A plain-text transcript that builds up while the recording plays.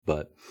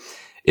But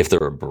if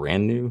they're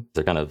brand new,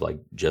 they're kind of like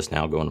just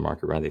now going to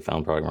market, right? They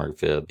found product market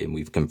fit, and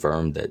we've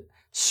confirmed that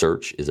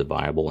search is a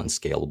viable and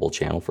scalable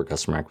channel for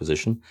customer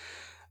acquisition.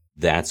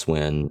 That's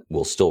when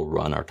we'll still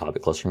run our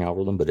topic clustering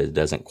algorithm, but it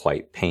doesn't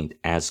quite paint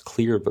as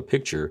clear of a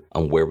picture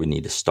on where we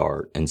need to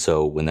start. And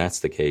so when that's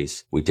the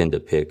case, we tend to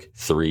pick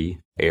 3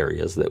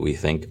 areas that we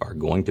think are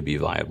going to be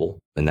viable.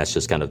 And that's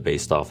just kind of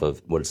based off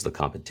of what does the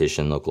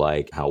competition look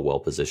like? How well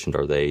positioned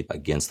are they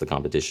against the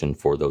competition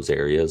for those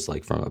areas,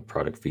 like from a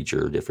product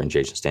feature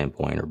differentiation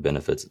standpoint or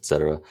benefits, et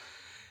cetera.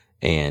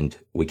 And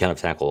we kind of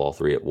tackle all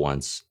 3 at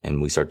once,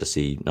 and we start to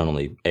see not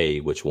only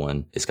which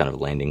one is kind of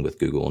landing with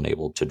Google and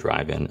able to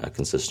drive in a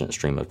consistent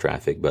stream of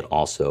traffic, but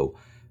also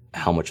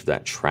how much of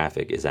that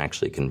traffic is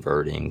actually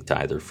converting to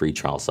either free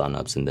trial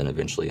signups and then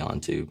eventually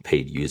onto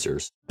paid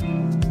users.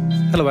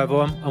 Hello,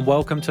 everyone, and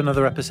welcome to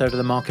another episode of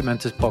the Market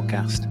Mentors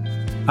podcast.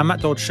 I'm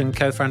Matt Dodgson,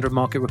 co-founder of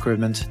Market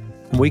Recruitment,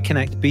 and we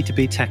connect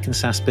B2B tech and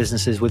SaaS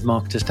businesses with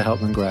marketers to help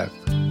them grow.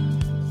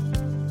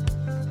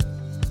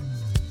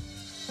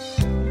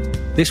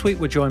 This week,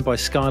 we're joined by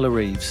Skylar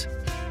Reeves.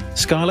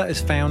 Skylar is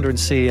founder and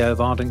CEO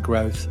of Ardent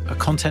Growth, a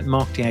content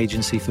marketing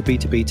agency for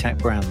B2B tech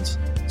brands.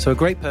 So a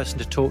great person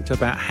to talk to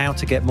about how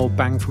to get more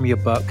bang from your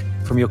buck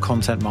from your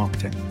content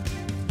marketing.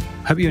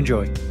 Hope you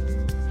enjoy.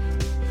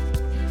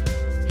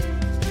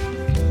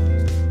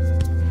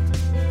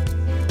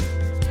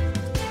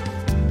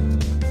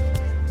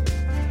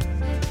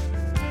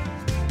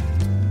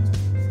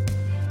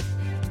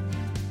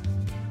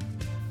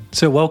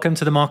 So welcome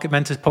to the Market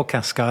Mentors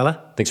podcast,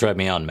 Skylar. Thanks for having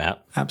me on,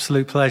 Matt.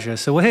 Absolute pleasure.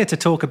 So we're here to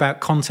talk about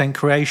content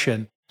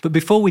creation. But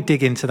before we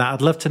dig into that,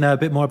 I'd love to know a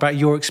bit more about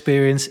your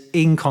experience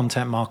in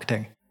content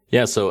marketing.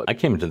 Yeah, so I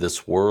came into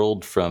this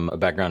world from a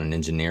background in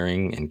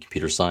engineering and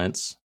computer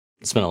science.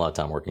 Spent a lot of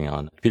time working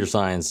on computer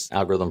science,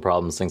 algorithm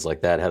problems, things like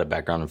that. Had a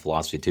background in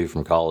philosophy too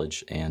from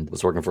college, and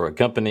was working for a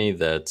company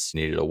that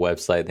needed a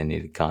website. They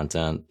needed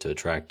content to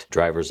attract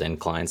drivers and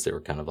clients. They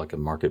were kind of like a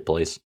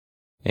marketplace.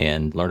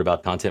 And learned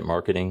about content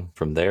marketing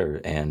from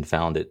there and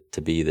found it to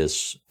be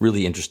this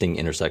really interesting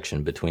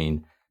intersection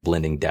between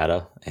blending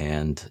data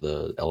and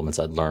the elements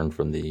I'd learned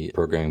from the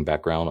programming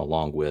background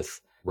along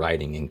with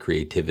writing and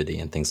creativity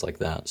and things like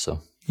that. So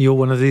you're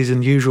one of these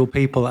unusual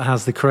people that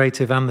has the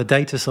creative and the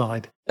data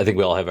side. I think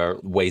we all have our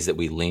ways that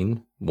we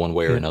lean one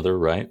way or another,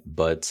 right?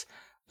 But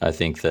I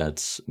think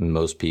that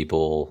most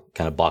people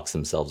kind of box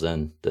themselves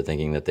in to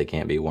thinking that they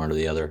can't be one or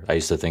the other. I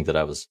used to think that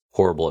I was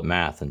horrible at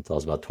math until I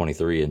was about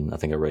 23, and I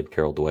think I read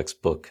Carol Dweck's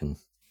book and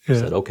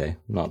said, okay,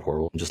 I'm not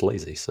horrible, I'm just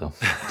lazy. So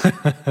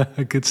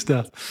good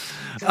stuff.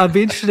 I'd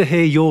be interested to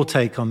hear your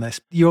take on this.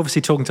 You're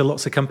obviously talking to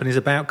lots of companies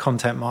about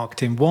content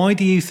marketing. Why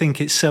do you think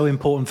it's so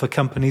important for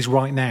companies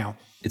right now?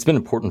 It's been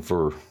important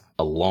for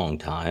a long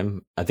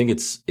time. I think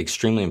it's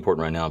extremely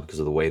important right now because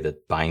of the way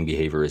that buying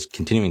behavior is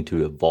continuing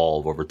to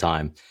evolve over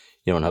time.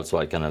 You know, and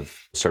HubSpot kind of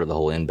started the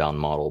whole inbound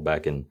model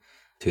back in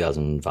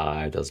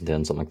 2005,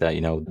 2010, something like that.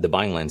 You know, the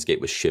buying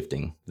landscape was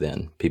shifting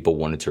then. People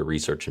wanted to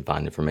research and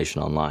find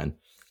information online.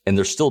 And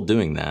they're still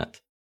doing that.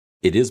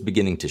 It is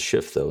beginning to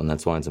shift, though. And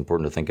that's why it's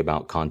important to think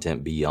about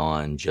content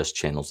beyond just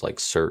channels like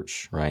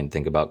search, right? And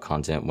think about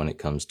content when it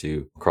comes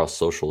to cross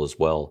social as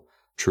well.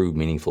 True,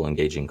 meaningful,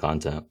 engaging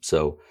content.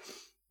 So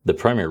the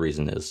primary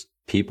reason is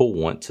people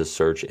want to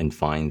search and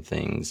find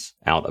things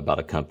out about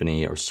a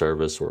company or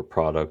service or a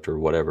product or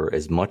whatever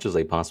as much as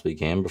they possibly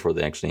can before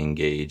they actually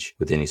engage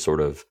with any sort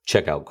of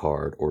checkout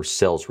card or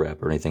sales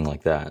rep or anything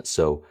like that.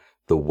 So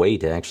the way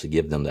to actually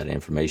give them that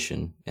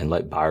information and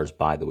let buyers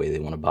buy the way they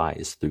want to buy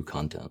is through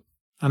content.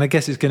 And I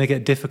guess it's going to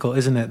get difficult,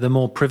 isn't it? The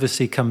more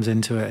privacy comes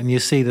into it, and you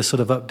see the sort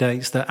of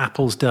updates that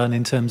Apple's done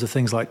in terms of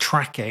things like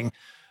tracking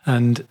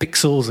and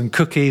pixels and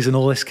cookies and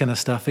all this kind of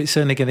stuff. It's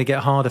certainly going to get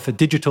harder for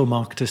digital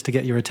marketers to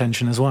get your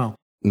attention as well.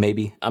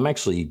 Maybe. I'm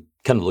actually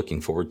kind of looking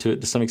forward to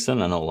it to some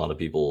extent. I know a lot of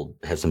people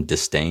have some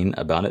disdain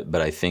about it,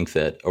 but I think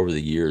that over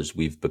the years,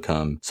 we've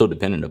become so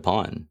dependent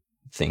upon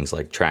things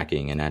like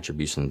tracking and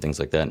attribution and things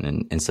like that.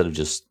 And instead of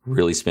just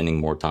really spending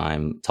more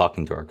time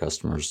talking to our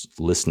customers,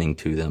 listening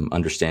to them,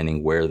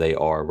 understanding where they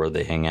are, where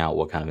they hang out,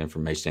 what kind of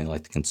information they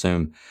like to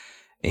consume.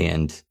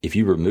 And if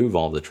you remove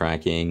all the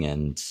tracking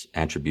and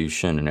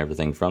attribution and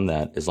everything from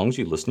that, as long as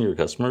you listen to your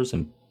customers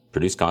and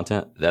produce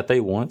content that they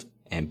want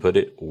and put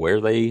it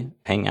where they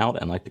hang out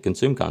and like to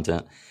consume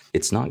content,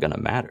 it's not going to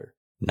matter.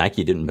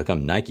 Nike didn't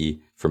become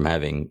Nike from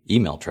having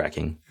email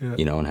tracking, and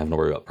having to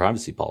worry about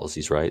privacy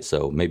policies, right?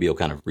 So maybe it'll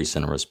kind of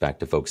recenter us back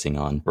to focusing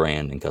on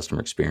brand and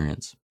customer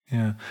experience.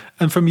 Yeah.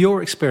 And from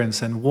your experience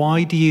then,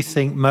 why do you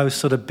think most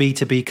sort of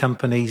B2B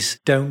companies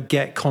don't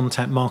get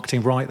content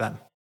marketing right then?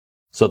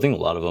 So I think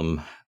a lot of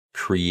them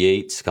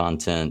create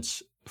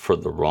content for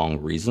the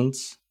wrong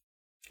reasons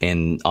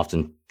and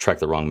often track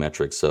the wrong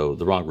metrics. So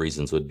the wrong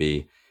reasons would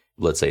be,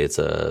 let's say it's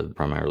a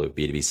primarily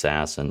B2B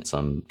SaaS and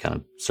some kind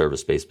of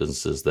service-based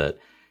businesses that,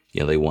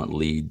 they want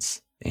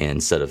leads. And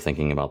instead of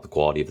thinking about the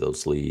quality of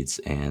those leads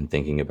and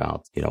thinking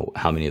about,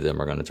 how many of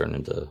them are going to turn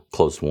into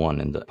close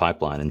one in the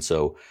pipeline. And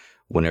so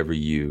whenever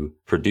you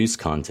produce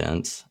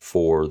content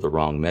for the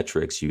wrong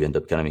metrics, you end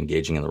up kind of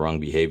engaging in the wrong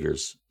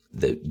behaviors.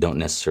 that don't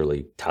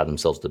necessarily tie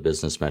themselves to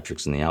business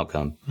metrics and the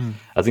outcome.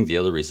 I think the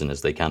other reason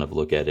is they kind of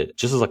look at it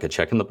just as like a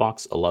check in the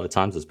box a lot of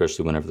times,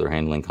 especially whenever they're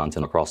handling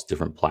content across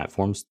different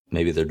platforms.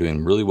 Maybe they're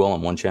doing really well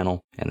on one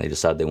channel and they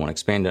decide they want to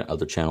expand to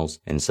other channels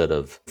instead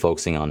of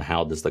focusing on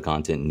how does the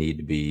content need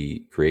to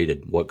be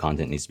created, what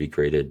content needs to be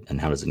created, and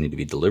how does it need to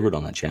be delivered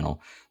on that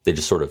channel. They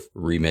just sort of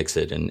remix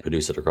it and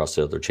produce it across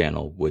the other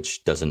channel,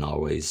 which doesn't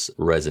always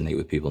resonate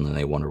with people, and then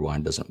they wonder why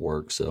it doesn't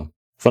work. So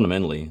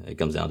fundamentally, it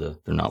comes down to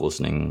they're not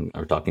listening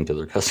or talking to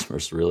their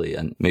customers really,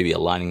 and maybe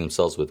aligning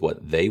themselves with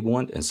what they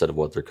want instead of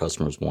what their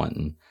customers want.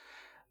 And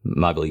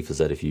my belief is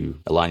that if you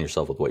align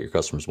yourself with what your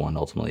customers want,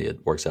 ultimately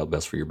it works out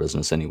best for your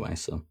business anyway.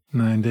 So,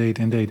 no, indeed.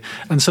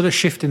 And sort of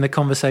shifting the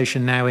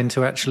conversation now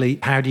into actually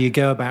how do you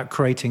go about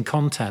creating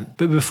content?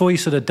 But before you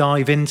sort of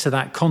dive into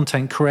that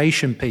content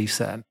creation piece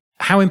then,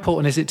 how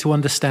important is it to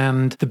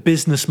understand the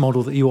business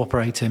model that you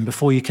operate in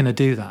before you can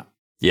do that?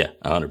 Yeah,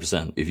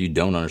 100%. If you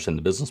don't understand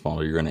the business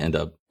model, you're going to end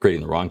up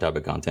creating the wrong type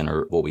of content,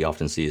 or what we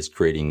often see is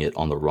creating it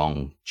on the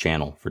wrong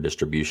channel for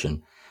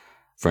distribution.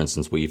 For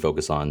instance, we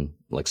focus on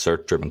like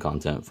search-driven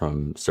content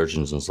from search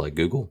engines like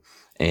Google.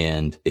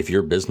 And if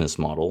your business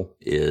model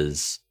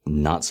is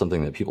not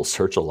something that people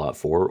search a lot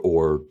for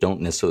or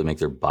don't necessarily make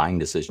their buying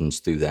decisions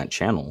through that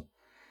channel,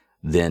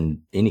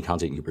 then any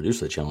content you produce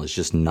for the channel is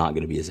just not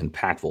going to be as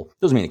impactful.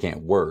 Doesn't mean it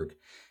can't work.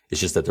 It's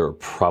just that there are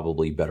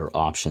probably better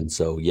options.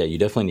 So yeah, you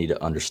definitely need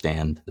to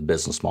understand the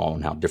business model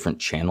and how different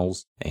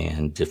channels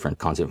and different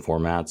content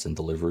formats and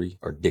delivery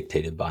are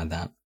dictated by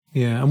that.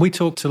 Yeah, and we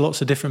talk to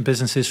lots of different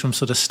businesses from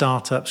sort of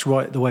startups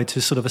right the way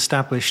to sort of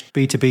established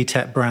B2B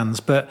tech brands.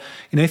 But,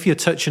 if you're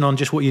touching on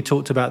just what you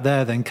talked about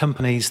there, then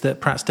companies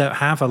that perhaps don't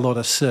have a lot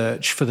of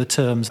search for the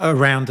terms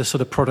around the sort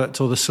of product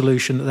or the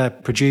solution that they're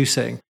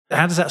producing,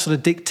 how does that sort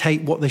of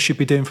dictate what they should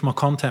be doing from a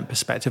content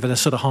perspective at a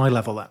sort of high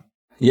level then?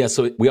 Yeah,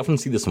 so we often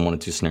see this in one of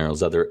two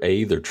scenarios. Either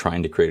A, they're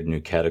trying to create a new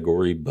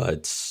category,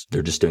 but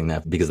they're just doing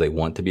that because they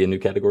want to be a new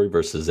category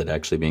versus it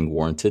actually being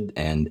warranted.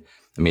 And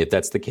if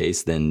that's the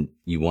case, then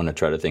you want to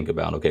try to think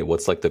about, okay,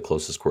 what's like the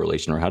closest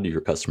correlation, or how do your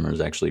customers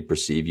actually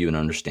perceive you and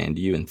understand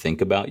you and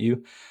think about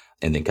you?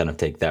 And then kind of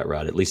take that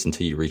route, at least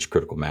until you reach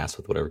critical mass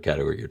with whatever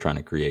category you're trying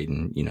to create.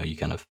 And, you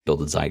kind of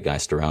build a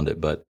zeitgeist around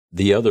it. But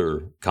the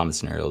other common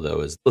scenario,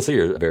 though, is let's say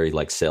you're a very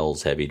like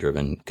sales heavy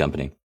driven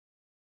company.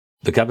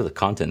 The type of the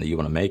content that you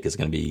want to make is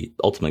going to be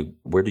ultimately,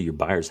 where do your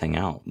buyers hang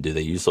out? Do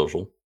they use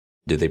social?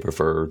 Do they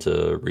prefer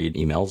to read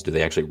emails? Do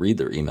they actually read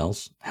their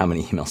emails? How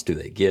many emails do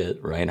they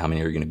get, right? How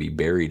many are going to be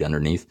buried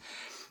underneath?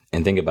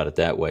 And think about it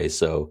that way.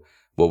 So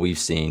what we've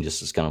seen,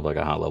 just as kind of like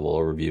a high level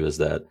overview, is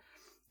that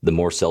the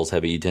more sales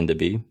heavy you tend to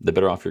be, the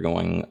better off you're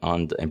going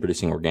on and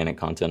producing organic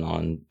content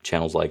on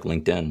channels like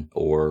LinkedIn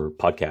or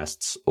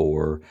podcasts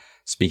or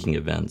speaking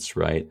events,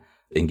 right?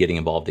 And getting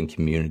involved in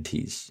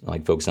communities,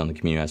 like focus on the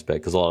community aspect,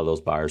 because a lot of those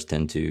buyers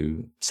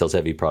sales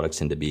heavy products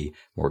tend to be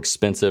more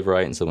expensive,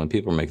 right? And so when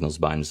people are making those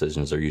buying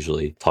decisions, they're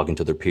usually talking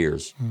to their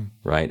peers,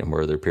 right? And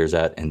where are their peers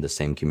at in the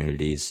same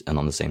communities and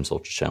on the same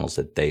social channels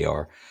that they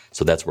are.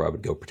 So that's where I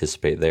would go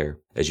participate there.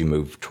 As you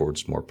move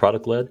towards more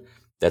product led,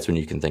 that's when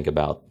you can think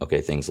about,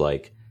 okay, things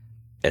like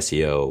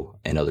SEO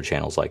and other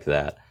channels like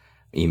that.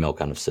 Email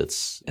kind of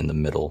sits in the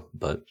middle,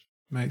 but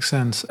makes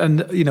sense.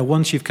 And,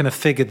 once you've kind of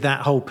figured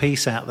that whole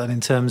piece out then in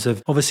terms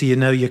of, obviously,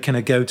 you're kind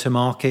of go to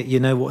market,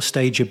 what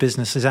stage your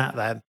business is at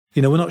then.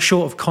 We're not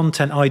short of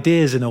content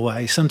ideas in a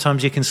way.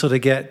 Sometimes you can sort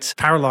of get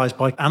paralyzed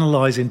by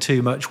analyzing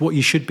too much what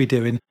you should be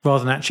doing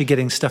rather than actually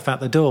getting stuff out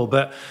the door.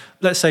 But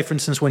let's say, for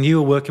instance, when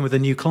you were working with a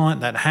new client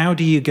then, how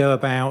do you go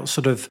about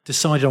sort of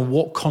deciding on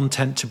what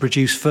content to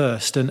produce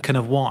first and kind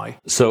of why?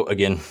 So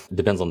again, it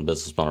depends on the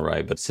business model,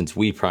 right? But since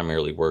we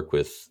primarily work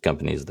with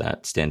companies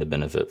that stand to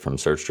benefit from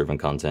search-driven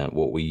content,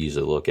 what we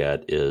usually look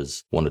at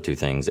is one of two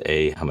things.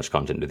 A, how much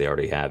content do they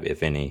already have,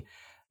 if any?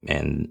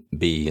 And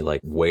B,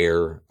 like,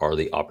 where are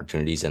the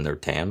opportunities in their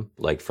TAM,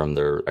 like from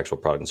their actual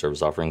product and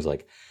service offerings,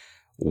 like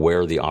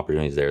where are the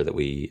opportunities there that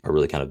we are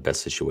really kind of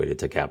best situated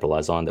to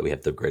capitalize on, that we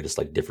have the greatest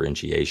like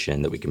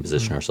differentiation, that we can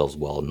position ourselves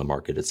well in the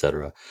market, et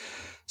cetera.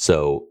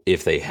 So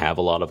if they have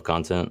a lot of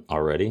content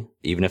already,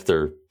 even if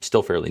they're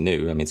still fairly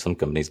new, some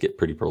companies get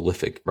pretty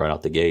prolific right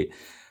out the gate.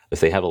 If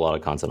they have a lot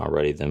of content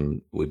already,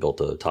 then we built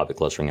a topic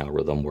clustering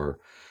algorithm where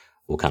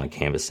we'll kind of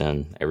canvas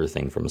in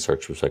everything from a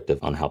search perspective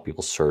on how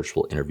people search.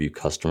 We'll interview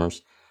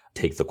customers,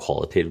 take the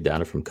qualitative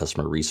data from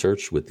customer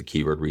research with the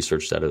keyword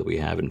research data that we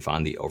have and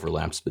find the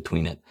overlaps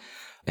between it.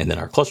 And then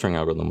our clustering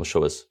algorithm will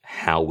show us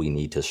how we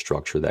need to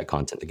structure that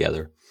content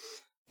together.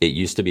 It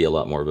used to be a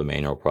lot more of a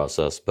manual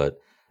process, but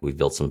we've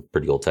built some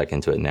pretty cool tech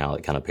into it now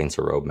that kind of paints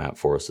a roadmap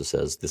for us that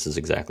says this is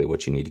exactly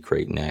what you need to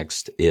create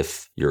next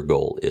if your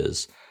goal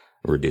is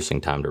reducing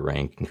time to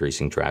rank,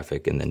 increasing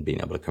traffic, and then being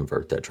able to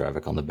convert that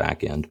traffic on the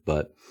back end.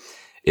 But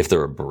if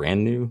they're a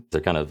brand new, they're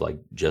kind of like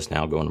just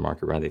now going to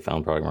market, right? They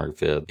found product market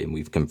fit, and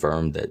we've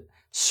confirmed that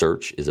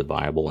search is a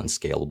viable and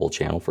scalable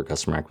channel for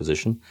customer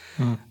acquisition.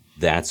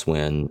 That's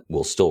when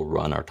we'll still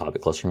run our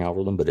topic clustering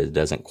algorithm, but it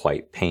doesn't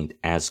quite paint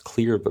as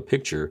clear of a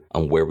picture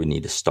on where we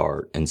need to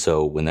start. And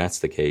so when that's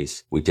the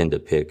case, we tend to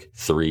pick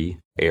 3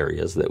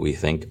 areas that we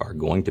think are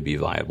going to be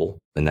viable.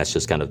 And that's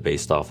just kind of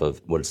based off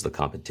of what does the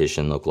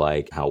competition look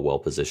like? How well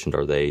positioned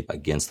are they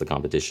against the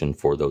competition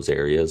for those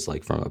areas,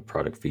 like from a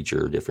product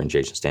feature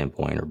differentiation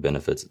standpoint or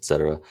benefits, et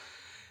cetera.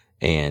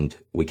 And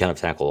we kind of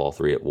tackle all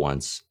three at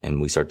once.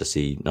 And we start to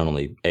see not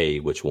only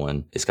which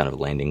one is kind of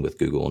landing with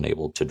Google and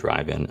able to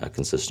drive in a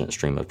consistent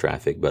stream of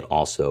traffic, but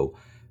also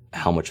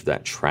how much of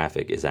that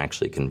traffic is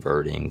actually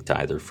converting to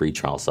either free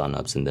trial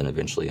signups and then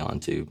eventually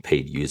onto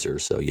paid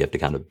users. So you have to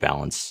kind of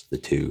balance the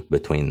two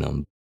between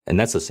them. And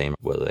that's the same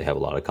whether they have a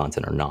lot of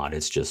content or not.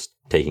 It's just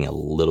taking a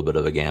little bit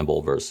of a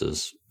gamble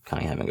versus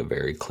kind of having a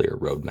very clear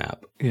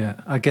roadmap.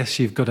 Yeah, I guess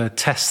you've got to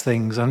test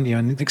things, haven't you,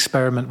 and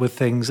experiment with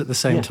things at the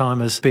same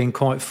time as being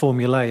quite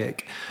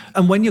formulaic.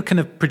 And when you're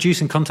kind of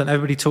producing content,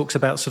 everybody talks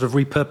about sort of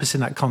repurposing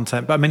that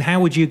content. But I mean, how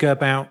would you go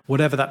about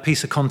whatever that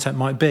piece of content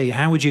might be?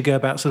 How would you go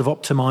about sort of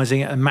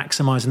optimizing it and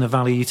maximizing the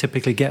value you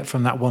typically get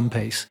from that one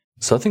piece?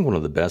 So I think one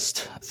of the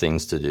best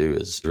things to do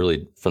is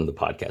really from the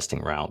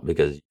podcasting route,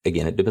 because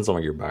again, it depends on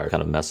what your buyer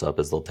kind of mess up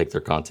is they'll take their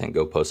content,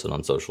 go post it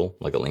on social,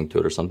 like a link to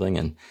it or something.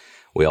 And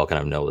we all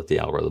kind of know that the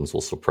algorithms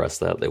will suppress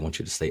that. They want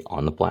you to stay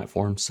on the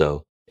platform.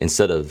 So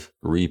instead of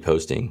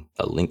reposting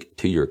a link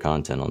to your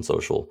content on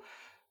social,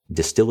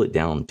 distill it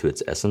down to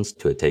its essence,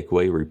 to a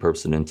takeaway,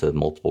 repurpose it into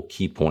multiple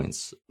key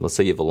points. Let's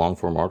say you have a long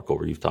form article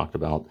where you've talked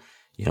about,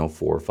 4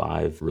 or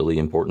 5 really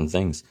important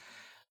things.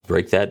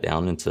 Break that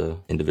down into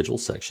individual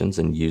sections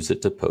and use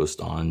it to post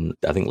on,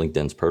 I think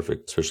LinkedIn's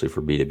perfect, especially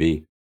for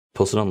B2B.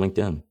 Post it on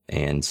LinkedIn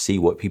and see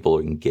what people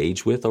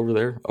engage with over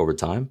there over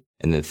time.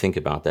 And then think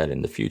about that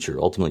in the future.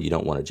 Ultimately, you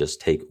don't want to just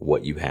take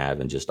what you have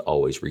and just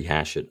always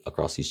rehash it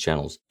across these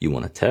channels. You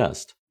want to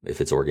test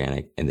if it's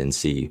organic and then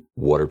see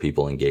what are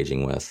people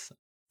engaging with.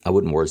 I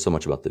wouldn't worry so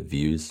much about the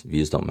views.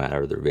 Views don't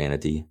matter. They're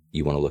vanity.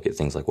 You want to look at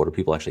things like what are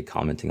people actually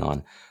commenting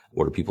on?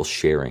 What are people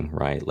sharing,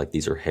 right? Like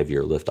these are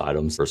heavier lift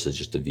items versus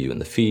just a view in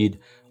the feed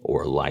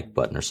or a like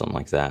button or something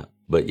like that.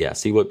 But yeah,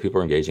 see what people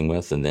are engaging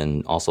with. And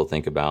then also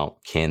think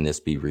about, can this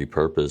be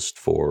repurposed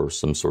for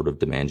some sort of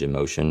demand gen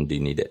motion? Do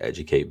you need to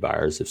educate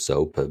buyers? If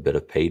so, put a bit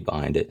of paid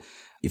behind it.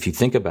 If you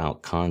think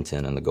about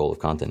content and the goal of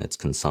content, it's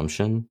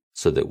consumption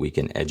so that we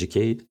can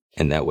educate.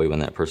 And that way, when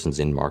that person's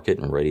in market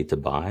and ready to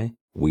buy,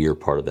 we are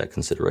part of that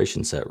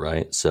consideration set,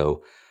 right?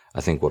 So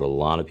I think what a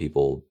lot of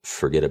people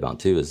forget about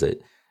too is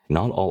that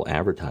not all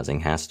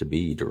advertising has to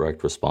be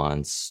direct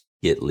response,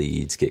 get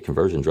leads, get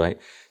conversions, right?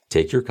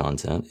 Take your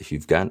content. If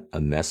you've got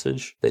a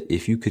message that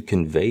if you could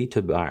convey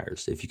to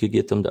buyers, if you could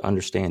get them to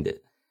understand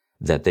it,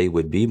 that they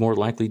would be more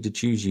likely to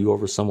choose you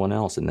over someone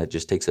else. And that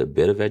just takes a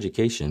bit of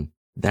education.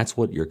 That's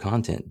what your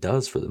content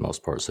does for the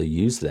most part. So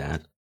use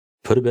that,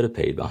 put a bit of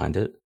paid behind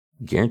it,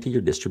 guarantee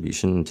your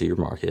distribution into your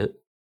market,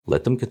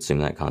 let them consume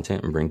that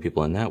content and bring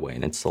people in that way.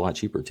 And it's a lot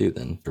cheaper too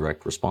than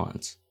direct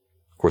response.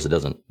 Of course, it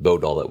doesn't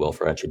bode all that well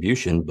for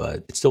attribution,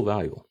 but it's still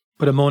valuable.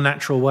 But a more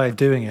natural way of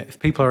doing it. If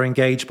people are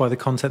engaged by the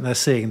content they're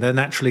seeing, they're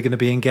naturally going to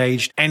be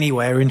engaged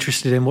anywhere,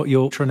 interested in what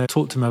you're trying to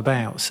talk to them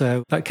about.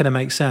 So that kind of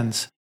makes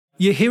sense.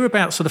 You hear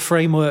about sort of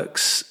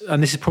frameworks,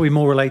 and this is probably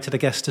more related, I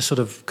guess, to sort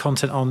of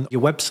content on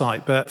your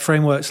website, but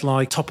frameworks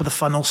like top of the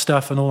funnel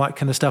stuff and all that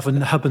kind of stuff,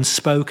 and hub and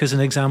spoke as an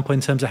example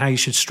in terms of how you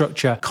should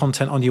structure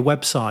content on your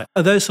website.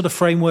 Are those sort of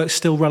frameworks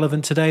still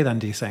relevant today then,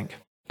 do you think?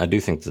 I do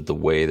think that the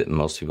way that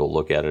most people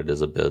look at it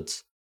is a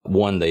bit,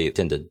 one, they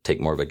tend to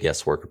take more of a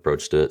guesswork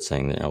approach to it,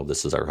 saying,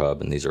 this is our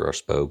hub and these are our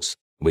spokes.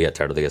 We got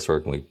tired of the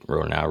guesswork and we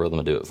wrote an algorithm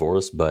to do it for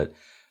us. But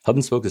hub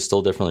and spoke is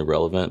still definitely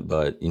relevant,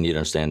 but you need to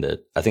understand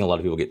that I think a lot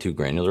of people get too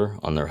granular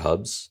on their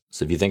hubs.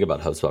 So if you think about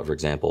HubSpot, for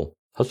example,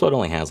 HubSpot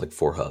only has like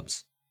 4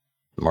 hubs: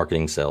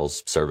 marketing,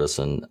 sales, service,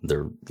 and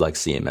they're like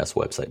CMS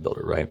website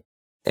builder, right?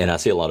 And I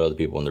see a lot of other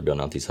people when they're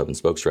building out these hub and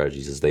spoke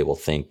strategies is they will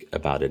think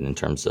about it in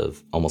terms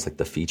of almost like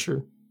the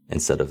feature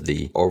instead of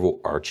the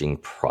overarching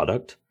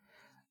product.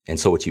 And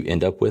so what you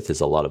end up with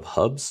is a lot of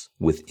hubs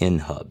within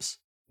hubs,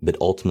 but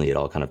ultimately it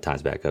all kind of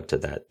ties back up to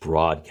that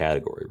broad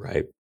category,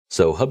 right?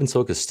 So hub and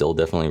spoke is still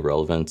definitely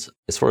relevant.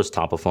 As far as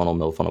top of funnel,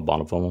 middle funnel,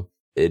 bottom funnel,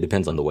 it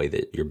depends on the way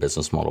that your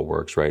business model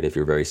works, right? If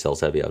you're very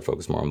sales heavy, I'd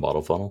focus more on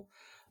bottom funnel.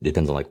 It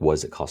depends on like, what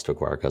does it cost to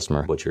acquire a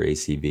customer? What's your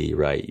ACV,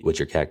 right? What's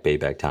your CAC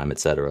payback time, et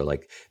cetera?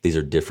 Like these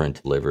are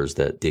different levers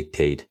that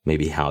dictate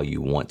maybe how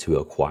you want to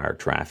acquire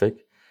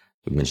traffic.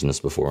 We mentioned this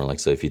before. Like,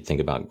 so if you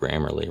think about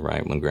Grammarly,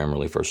 right? When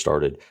Grammarly first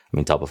started,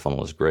 top of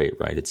funnel is great,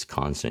 right? It's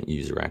constant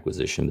user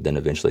acquisition, but then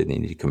eventually they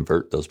need to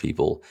convert those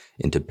people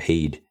into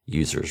paid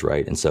users,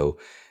 right? And so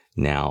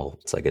now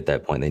it's like at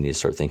that point, they need to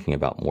start thinking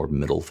about more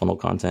middle funnel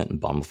content and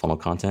bottom funnel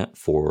content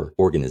for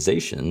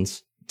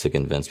organizations to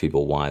convince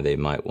people why they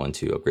might want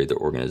to upgrade their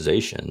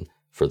organization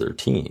for their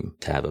team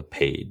to have a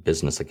paid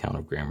business account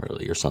of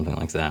Grammarly or something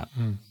like that.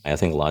 I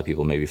think a lot of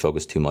people maybe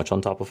focus too much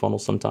on top of funnel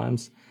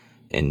sometimes,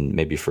 and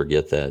maybe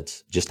forget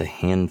that just a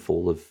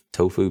handful of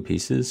tofu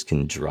pieces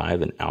can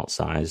drive an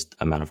outsized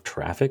amount of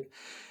traffic.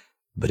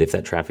 But if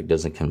that traffic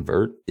doesn't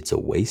convert, it's a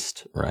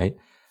waste, right?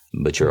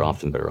 But you're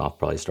often better off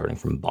probably starting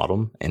from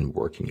bottom and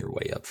working your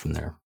way up from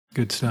there.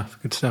 Good stuff.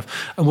 Good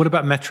stuff. And what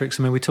about metrics?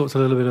 I mean, we talked a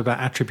little bit about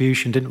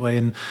attribution, didn't we?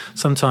 And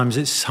sometimes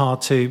it's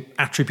hard to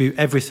attribute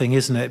everything,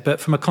 isn't it? But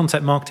from a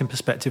content marketing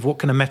perspective, what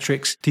kind of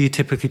metrics do you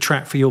typically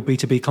track for your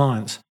B2B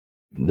clients?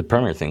 The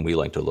primary thing we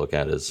like to look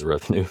at is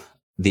revenue.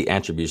 The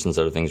attribution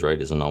side of things,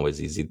 right, isn't always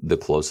easy. The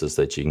closest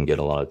that you can get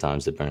a lot of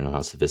times, depending on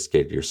how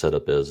sophisticated your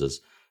setup is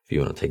if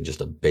you want to take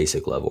just a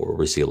basic level where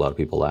we see a lot of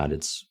people at,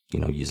 it's,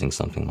 using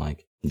something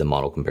like the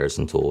model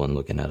comparison tool and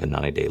looking at a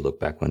 90-day look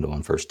back window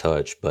on first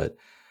touch. But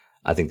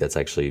I think that's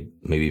actually,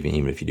 maybe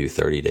even if you do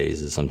 30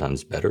 days, is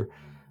sometimes better.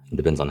 It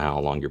depends on how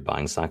long your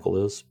buying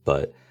cycle is.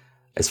 But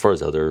as far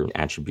as other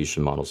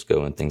attribution models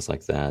go and things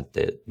like that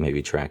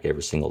maybe track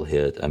every single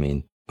hit, I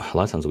mean, a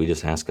lot of times we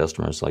just ask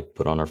customers, like,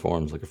 put on our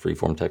forums, like a free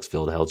form text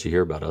field, how did you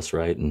hear about us,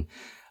 right? And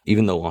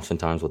even though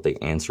oftentimes what they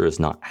answer is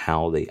not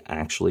how they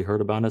actually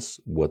heard about us,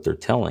 what they're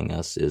telling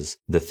us is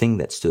the thing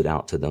that stood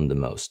out to them the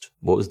most.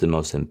 What was the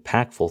most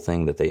impactful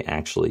thing that they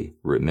actually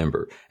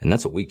remember? And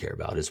that's what we care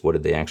about, is what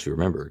did they actually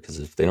remember? Because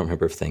if they don't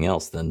remember everything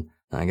else, then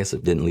I guess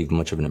it didn't leave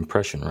much of an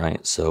impression,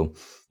 right? So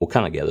we'll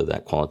kind of gather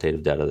that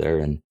qualitative data there.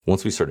 And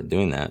once we started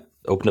doing that,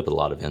 opened up a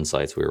lot of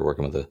insights. We were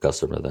working with a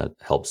customer that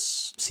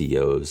helps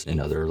CEOs and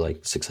other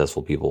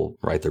successful people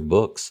write their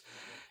books.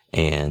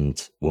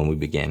 And when we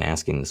began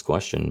asking this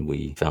question,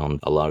 we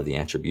found a lot of the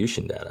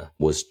attribution data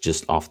was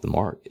just off the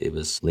mark. It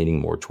was leaning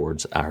more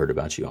towards, I heard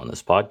about you on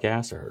this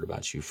podcast. I heard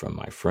about you from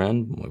my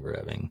friend when we were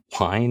having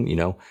wine.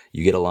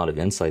 You get a lot of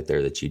insight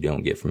there that you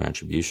don't get from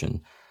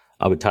attribution.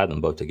 I would tie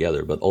them both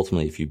together, but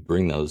ultimately, if you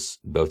bring those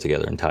both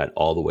together and tie it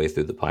all the way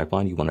through the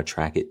pipeline, you want to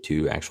track it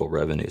to actual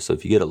revenue. So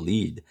if you get a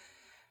lead,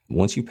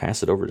 once you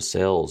pass it over to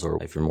sales,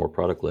 or if you're more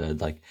product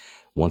led,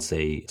 once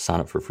they sign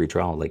up for a free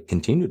trial,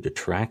 continue to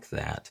track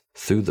that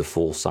through the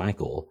full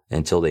cycle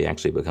until they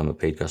actually become a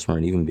paid customer,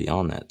 and even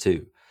beyond that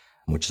too,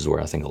 which is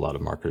where I think a lot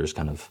of marketers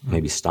kind of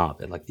maybe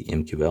stop at the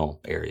MQL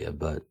area.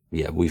 But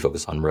yeah, we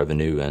focus on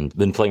revenue and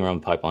been playing around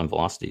with pipeline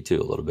velocity too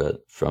a little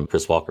bit from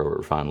Chris Walker over at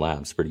Refined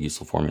Labs. Pretty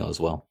useful formula as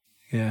well.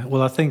 Yeah,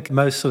 well, I think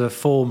most sort of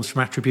forms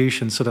from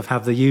attribution sort of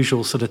have the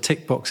usual sort of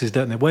tick boxes,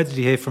 don't they? Where did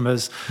you hear from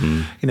us?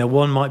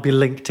 One might be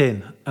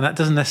LinkedIn. And that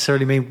doesn't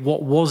necessarily mean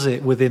what was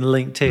it within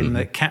LinkedIn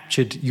that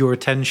captured your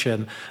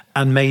attention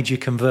and made you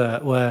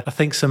convert, where I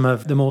think some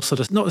of the more sort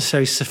of not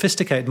necessarily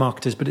sophisticated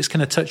marketers, but it's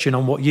kind of touching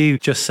on what you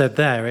just said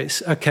there.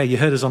 It's, okay, you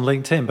heard us on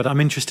LinkedIn, but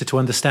I'm interested to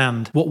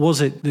understand what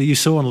was it that you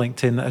saw on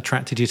LinkedIn that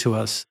attracted you to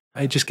us?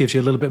 It just gives you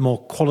a little bit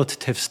more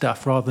qualitative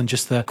stuff rather than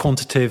just the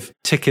quantitative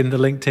tick in the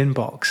LinkedIn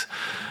box.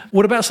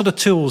 What about sort of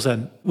tools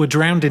then? We're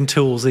drowned in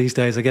tools these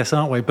days, I guess,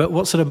 aren't we? But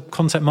what sort of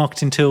content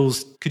marketing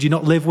tools could you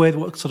not live with?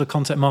 What sort of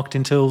content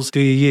marketing tools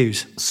do you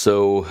use?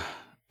 So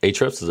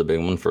Ahrefs is a big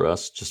one for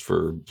us, just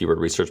for keyword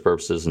research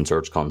purposes and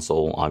Search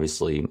Console.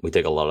 Obviously, we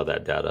take a lot of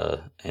that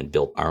data and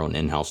built our own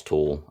in-house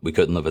tool. We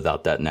couldn't live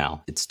without that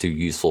now. It's too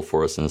useful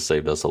for us and it's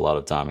saved us a lot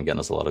of time and gotten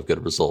us a lot of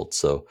good results.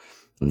 So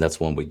that's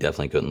one we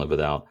definitely couldn't live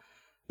without.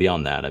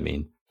 Beyond that,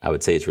 I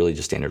would say it's really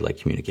just standard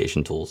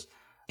communication tools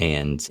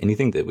and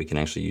anything that we can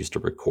actually use to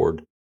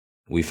record.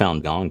 We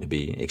found Gong to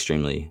be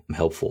extremely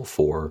helpful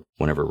for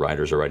whenever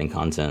writers are writing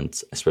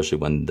content, especially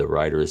when the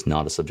writer is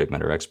not a subject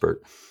matter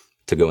expert,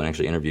 to go and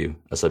actually interview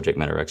a subject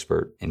matter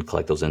expert and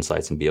collect those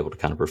insights and be able to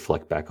kind of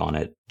reflect back on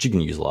it. You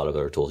can use a lot of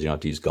other tools. You don't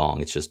have to use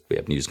Gong. It's just we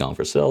have to use Gong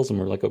for sales, and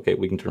we're like, okay,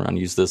 we can turn around and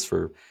use this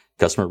for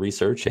customer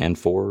research and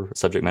for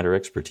subject matter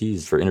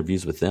expertise for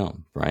interviews with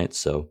them, right?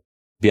 So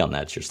beyond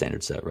that, it's your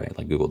standard set, right?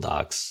 Like Google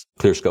Docs.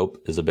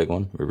 ClearScope is a big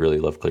one. We really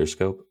love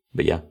ClearScope.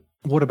 But yeah.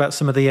 What about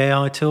some of the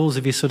AI tools?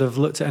 Have you sort of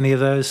looked at any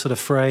of those, sort of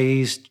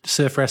Phrase,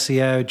 Surfer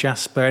SEO,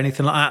 Jasper,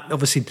 anything like that?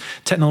 Obviously,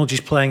 technology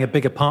is playing a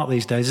bigger part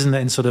these days, isn't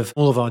it, in sort of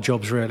all of our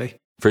jobs, really?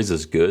 Phrase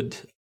is good.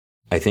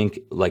 I think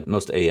like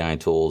most AI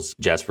tools,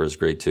 Jasper is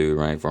great too,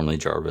 right? Formerly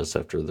Jarvis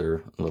after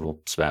their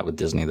little spat with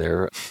Disney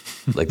there.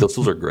 Those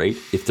tools are great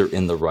if they're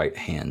in the right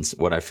hands.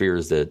 What I fear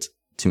is that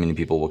too many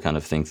people will kind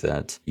of think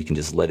that you can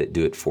just let it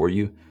do it for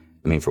you.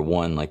 For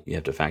one, you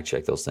have to fact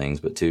check those things,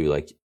 but two,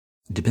 it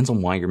depends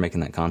on why you're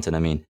making that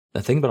content.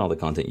 The thing about all the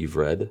content you've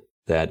read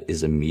that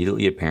is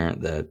immediately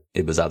apparent that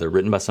it was either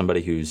written by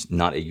somebody who's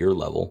not at your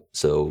level.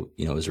 So,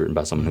 it was written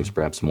by someone who's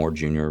perhaps more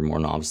junior, more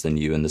novice than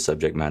you in the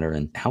subject matter.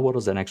 And how well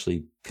does that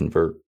actually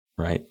convert,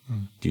 right?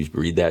 Do you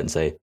read that and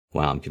say,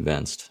 wow, I'm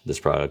convinced this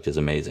product is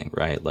amazing,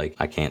 right?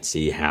 I can't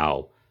see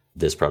how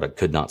this product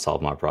could not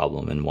solve my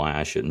problem and why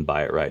I shouldn't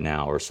buy it right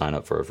now or sign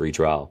up for a free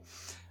trial.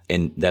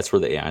 And that's where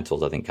the AI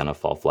tools, I think, kind of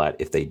fall flat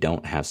if they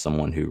don't have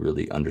someone who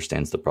really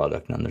understands the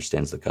product and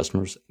understands the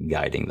customers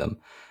guiding them.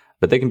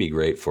 But they can be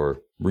great for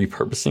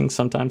repurposing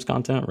sometimes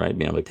content, right?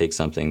 Being able to take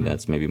something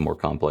that's maybe more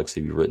complex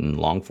if you've written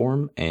long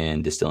form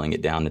and distilling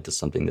it down into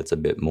something that's a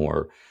bit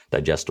more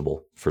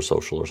digestible for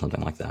social or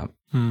something like that.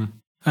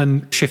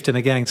 And shifting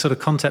again, sort of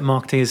content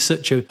marketing is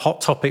such a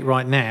hot topic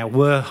right now.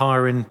 We're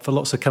hiring for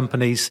lots of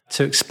companies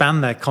to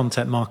expand their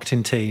content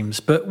marketing teams.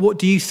 But what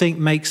do you think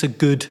makes a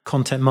good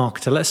content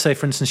marketer? Let's say,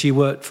 for instance, you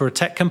work for a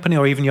tech company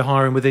or even you're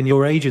hiring within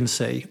your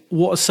agency.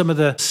 What are some of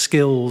the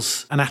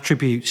skills and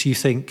attributes you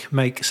think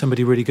make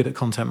somebody really good at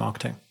content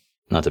marketing?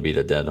 not to beat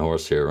a dead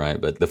horse here, right?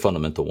 But the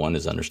fundamental one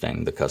is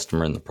understanding the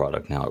customer and the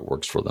product and how it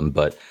works for them.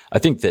 But I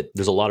think that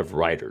there's a lot of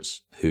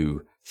writers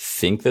who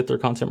think that they're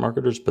content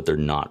marketers, but they're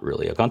not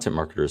really. A content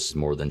marketer is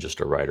more than just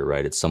a writer,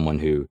 right? It's someone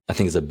who I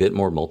think is a bit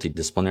more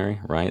multidisciplinary,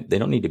 right? They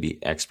don't need to be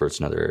experts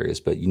in other areas,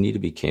 but you need to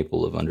be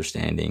capable of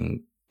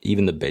understanding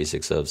even the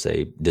basics of,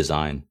 say,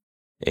 design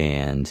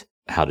and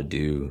how to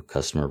do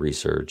customer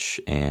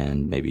research,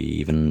 and maybe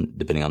even,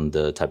 depending on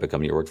the type of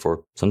company you work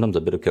for, sometimes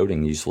a bit of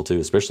coding is useful too,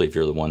 especially if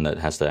you're the one that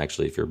has to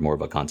actually, if you're more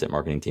of a content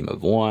marketing team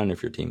of one,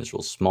 if your team is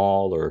real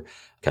small or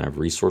kind of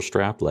resource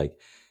strapped, like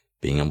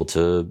being able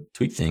to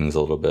tweak things a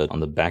little bit on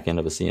the back end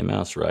of a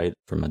CMS, right,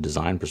 from a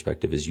design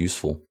perspective is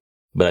useful.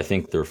 But I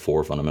think there are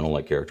 4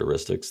 fundamental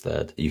characteristics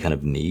that you kind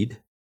of need.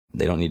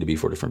 They don't need to be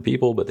for different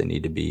people, but they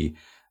need to be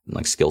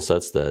skill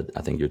sets that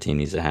I think your team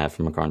needs to have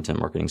from a content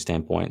marketing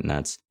standpoint. And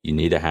that's, you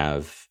need to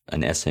have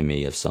an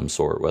SME of some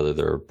sort, whether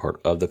they're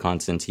part of the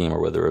content team or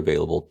whether they're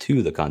available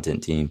to the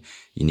content team.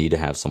 You need to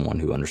have someone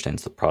who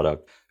understands the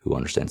product, who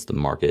understands the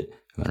market,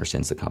 who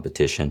understands the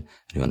competition,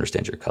 and who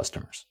understands your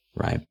customers,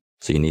 right?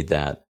 So you need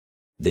that.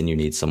 Then you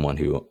need someone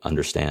who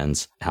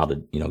understands how to,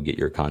 get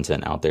your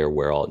content out there,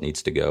 where all it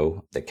needs to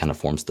go. That kind of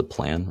forms the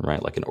plan,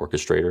 right? Like an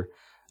orchestrator.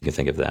 You can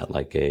think of that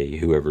like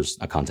whoever's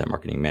a content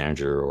marketing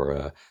manager or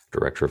a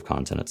director of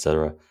content, et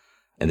cetera.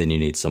 And then you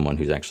need someone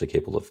who's actually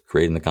capable of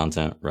creating the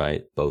content,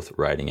 right? Both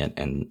writing it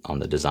and on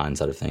the design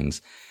side of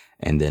things.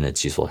 And then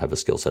it's useful to have a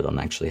skill set on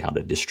actually how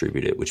to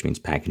distribute it, which means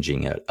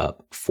packaging it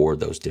up for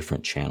those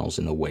different channels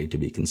in a way to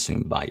be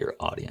consumed by your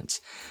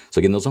audience. So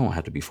again, those don't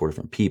have to be 4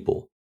 different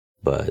people.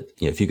 But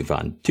if you can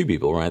find 2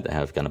 people, right, that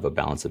have kind of a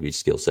balance of each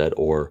skill set,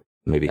 or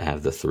maybe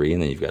have the 3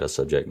 and then you've got a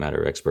subject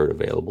matter expert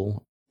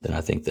available, then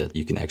I think that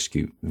you can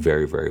execute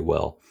very, very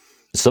well.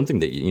 Something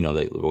that,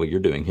 that what you're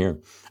doing here,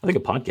 I think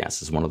a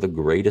podcast is one of the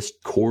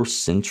greatest core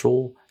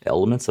central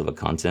elements of a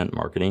content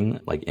marketing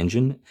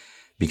engine,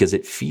 because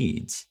it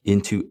feeds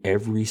into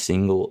every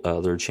single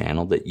other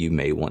channel that you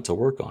may want to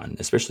work on,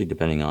 especially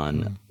depending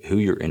on who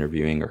you're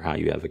interviewing or how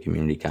you have a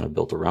community kind of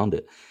built around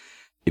it.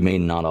 It may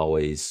not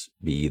always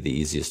be the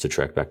easiest to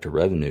track back to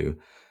revenue,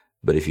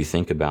 but if you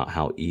think about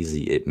how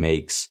easy it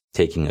makes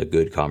taking a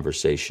good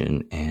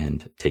conversation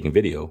and taking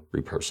video,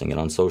 repurposing it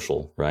on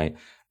social, right?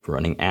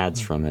 Running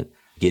ads from it,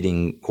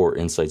 getting core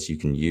insights you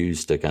can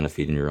use to kind of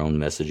feed in your own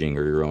messaging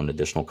or your own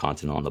additional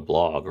content on the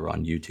blog or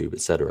on YouTube,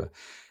 et cetera.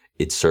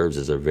 It serves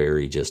as a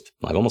very just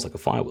almost like a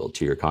flywheel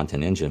to your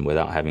content engine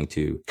without having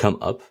to come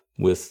up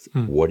with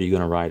what are you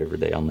going to write every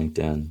day on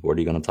LinkedIn? What are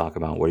you going to talk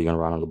about? What are you going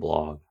to write on the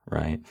blog,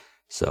 right?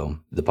 So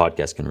the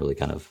podcast can really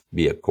kind of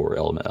be a core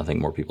element I think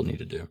more people need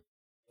to do.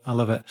 I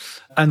love it.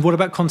 And what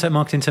about content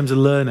marketing in terms of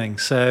learning?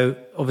 So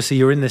obviously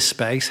you're in this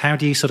space. How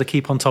do you sort of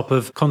keep on top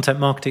of content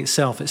marketing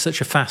itself? It's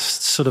such a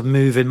fast sort of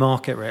moving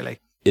market, really.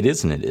 It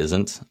is and it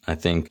isn't. I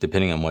think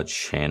depending on what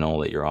channel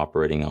that you're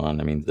operating on,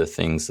 the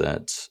things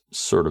that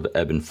sort of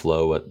ebb and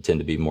flow tend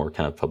to be more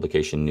kind of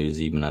publication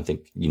news. Even I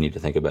think you need to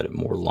think about it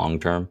more long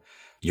term.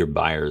 Your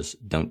buyers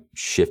don't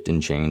shift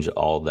and change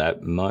all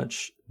that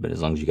much, but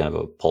as long as you kind of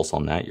have a pulse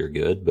on that, you're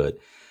good. But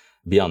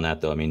beyond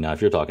that, though, now if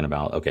you're talking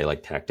about,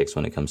 tactics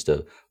when it comes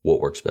to what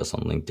works best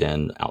on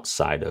LinkedIn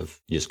outside of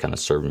just kind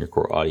of serving your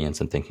core audience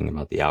and thinking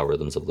about the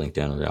algorithms of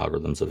LinkedIn or the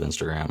algorithms of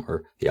Instagram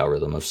or the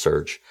algorithm of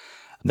search,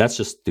 that's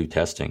just through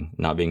testing,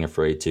 not being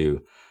afraid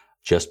to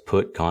just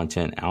put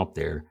content out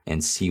there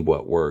and see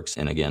what works.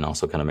 And again,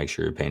 also kind of make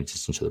sure you're paying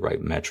attention to the right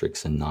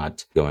metrics and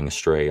not going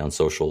astray on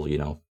social.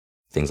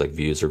 Things like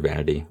views are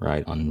vanity,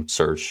 right? On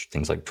search,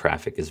 things like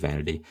traffic is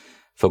vanity.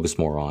 Focus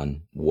more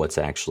on what's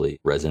actually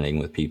resonating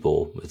with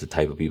people, with the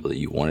type of people that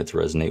you want it to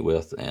resonate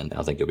with. And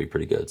I think you'll be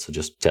pretty good. So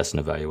just test and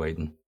evaluate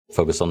and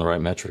focus on the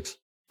right metrics.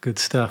 Good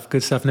stuff.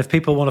 Good stuff. And if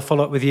people want to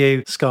follow up with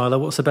you, Skylar,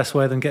 what's the best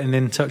way of them getting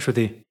in touch with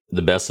you?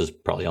 The best is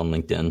probably on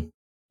LinkedIn.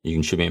 You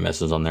can shoot me a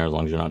message on there as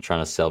long as you're not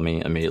trying to sell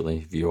me immediately.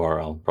 If you are,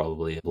 I'll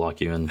probably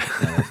block you and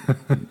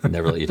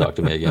never let you talk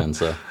to me again.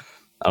 So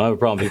I don't have a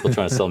problem with people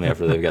trying to sell me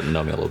after they've gotten to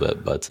know me a little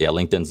bit. But yeah,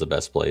 LinkedIn's the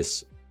best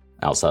place.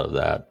 Outside of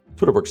that,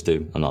 Twitter works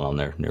too. I'm not on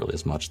there nearly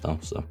as much though.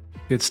 So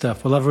good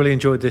stuff. Well, I've really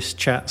enjoyed this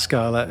chat,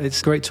 Skylar.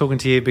 It's great talking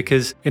to you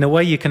because in a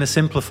way you kind of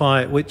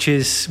simplify it, which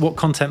is what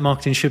content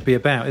marketing should be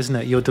about, isn't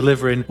it? You're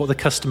delivering what the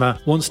customer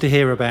wants to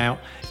hear about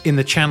in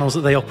the channels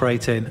that they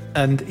operate in.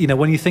 And,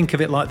 when you think of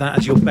it like that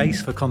as your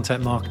base for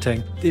content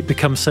marketing, it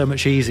becomes so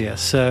much easier.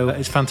 So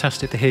it's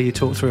fantastic to hear you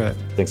talk through it.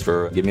 Thanks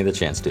for giving me the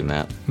chance to,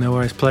 Matt. No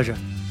worries. Pleasure.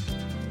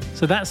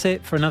 So that's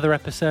it for another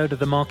episode of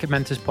the Market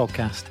Mentors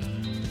podcast.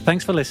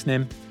 Thanks for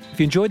listening. If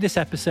you enjoyed this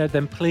episode,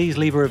 then please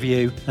leave a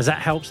review as that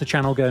helps the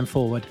channel going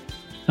forward.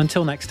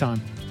 Until next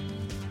time.